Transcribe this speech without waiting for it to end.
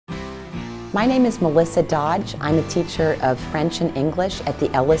My name is Melissa Dodge. I'm a teacher of French and English at the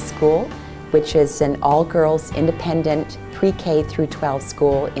Ellis School, which is an all-girls independent pre-K through 12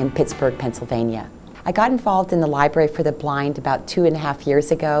 school in Pittsburgh, Pennsylvania. I got involved in the Library for the Blind about 2.5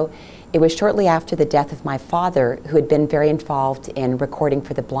 years ago. It was shortly after the death of my father, who had been very involved in recording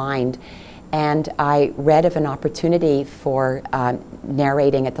for the blind, and I read of an opportunity for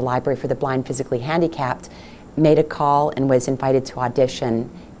narrating at the Library for the Blind Physically Handicapped, made a call and was invited to audition,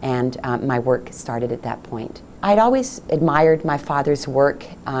 and my work started at that point. I'd always admired my father's work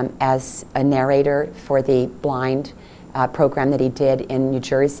as a narrator for the blind program that he did in New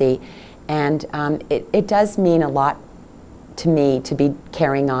Jersey, and it does mean a lot to me to be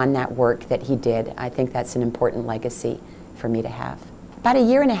carrying on that work that he did. I think that's an important legacy for me to have. About 1.5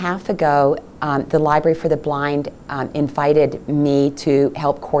 years ago, the Library for the Blind invited me to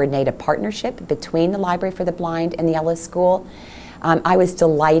help coordinate a partnership between the Library for the Blind and the Ellis School. I was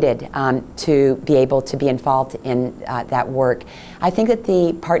delighted to be able to be involved in that work. I think that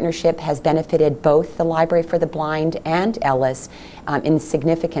the partnership has benefited both the Library for the Blind and Ellis in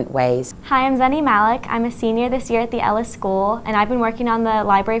significant ways. Hi, I'm Zenny Malik. I'm a senior this year at the Ellis School, and I've been working on the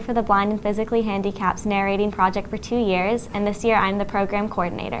Library for the Blind and Physically Handicapped's narrating project for 2 years, and this year I'm the program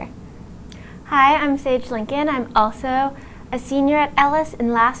coordinator. Hi, I'm Sage Lincoln. I'm also a senior at Ellis,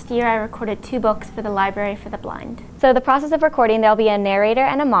 and last year I recorded 2 books for the Library for the Blind. So the process of recording, there'll be a narrator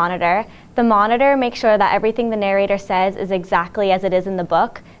and a monitor. The monitor makes sure that everything the narrator says is exactly as it is in the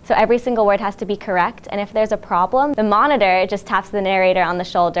book, so every single word has to be correct, and if there's a problem, the monitor just taps the narrator on the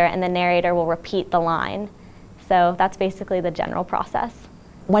shoulder and the narrator will repeat the line. So that's basically the general process.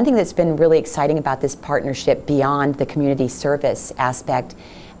 One thing that's been really exciting about this partnership beyond the community service aspect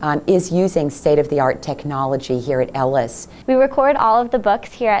is using state-of-the-art technology here at Ellis. We record all of the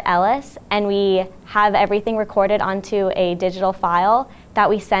books here at Ellis, and we have everything recorded onto a digital file that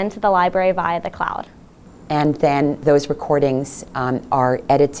we send to the library via the cloud. And then those recordings are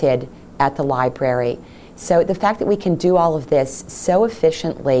edited at the library. So the fact that we can do all of this so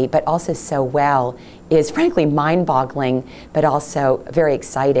efficiently, but also so well, is frankly mind-boggling, but also very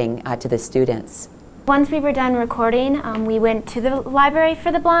exciting to the students. Once we were done recording, we went to the Library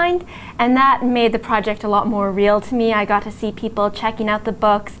for the Blind, and that made the project a lot more real to me. I got to see people checking out the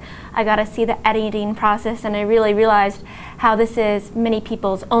books, I got to see the editing process, and I really realized how this is many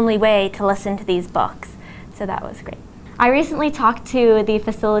people's only way to listen to these books. So that was great. I recently talked to the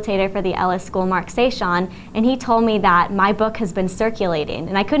facilitator for the Ellis School, Mark Sachon, and he told me that my book has been circulating,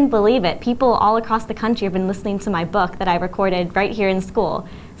 and I couldn't believe it. People all across the country have been listening to my book that I recorded right here in school.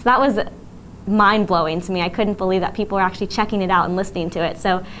 So that was mind-blowing to me. I couldn't believe that people were actually checking it out and listening to it.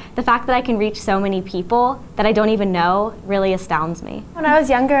 So the fact that I can reach so many people that I don't even know really astounds me. When I was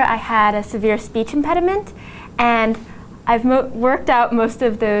younger, I had a severe speech impediment, and I've worked out most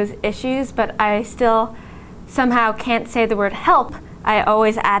of those issues, but I still somehow can't say the word help. I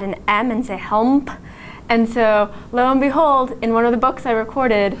always add an M and say help. And so, lo and behold, in one of the books I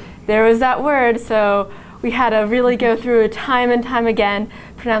recorded, there was that word, so we had to really go through it time and time again,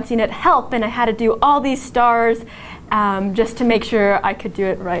 pronouncing it help, and I had to do all these stars just to make sure I could do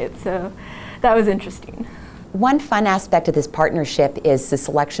it right. So that was interesting. One fun aspect of this partnership is the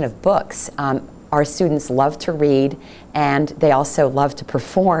selection of books. Our students love to read, and they also love to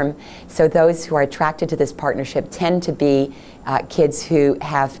perform. So those who are attracted to this partnership tend to be kids who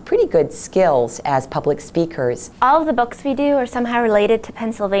have pretty good skills as public speakers. All of the books we do are somehow related to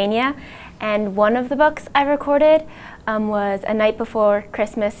Pennsylvania, and one of the books I recorded was A Night Before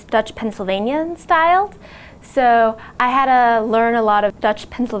Christmas, Dutch Pennsylvania styled. So I had to learn a lot of Dutch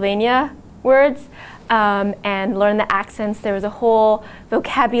Pennsylvania words and learn the accents. There was a whole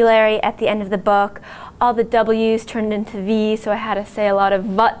vocabulary at the end of the book. All the W's turned into V's, so I had to say a lot of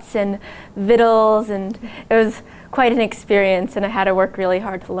vuts and vittles, and it was quite an experience, and I had to work really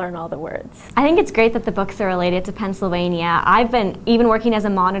hard to learn all the words. I think it's great that the books are related to Pennsylvania. I've been, even working as a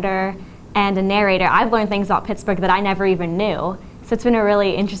monitor and a narrator, I've learned things about Pittsburgh that I never even knew. So it's been a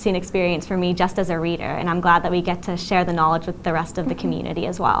really interesting experience for me just as a reader, and I'm glad that we get to share the knowledge with the rest of the community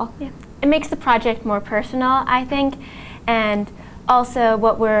as well. Yeah. It makes the project more personal, I think, and also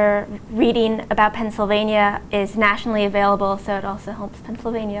what we're reading about Pennsylvania is nationally available, so it also helps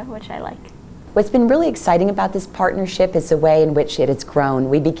Pennsylvania, which I like. What's been really exciting about this partnership is the way in which it has grown.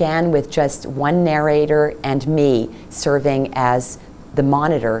 We began with just one narrator and me serving as the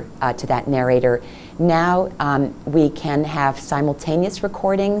monitor to that narrator. Now we can have simultaneous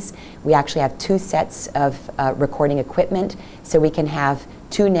recordings. We actually have 2 sets of recording equipment, so we can have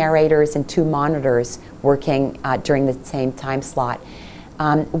 2 narrators and 2 monitors working during the same time slot.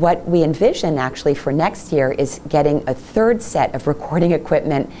 What we envision actually for next year is getting a third set of recording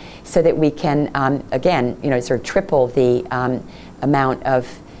equipment so that we can, again, sort of triple the amount of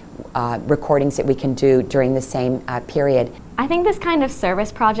recordings that we can do during the same period. I think this kind of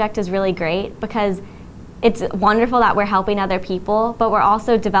service project is really great because it's wonderful that we're helping other people, but we're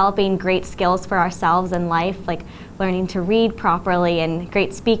also developing great skills for ourselves in life, like learning to read properly and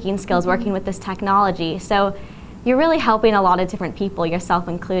great speaking skills, working with this technology. So you're really helping a lot of different people, yourself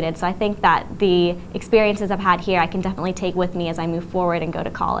included. So I think that the experiences I've had here I can definitely take with me as I move forward and go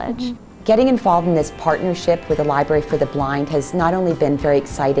to college. Getting involved in this partnership with the Library for the Blind has not only been very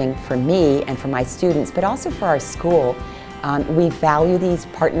exciting for me and for my students, but also for our school. We value these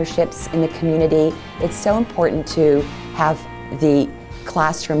partnerships in the community. It's so important to have the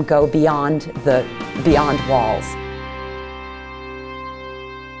classroom go beyond walls.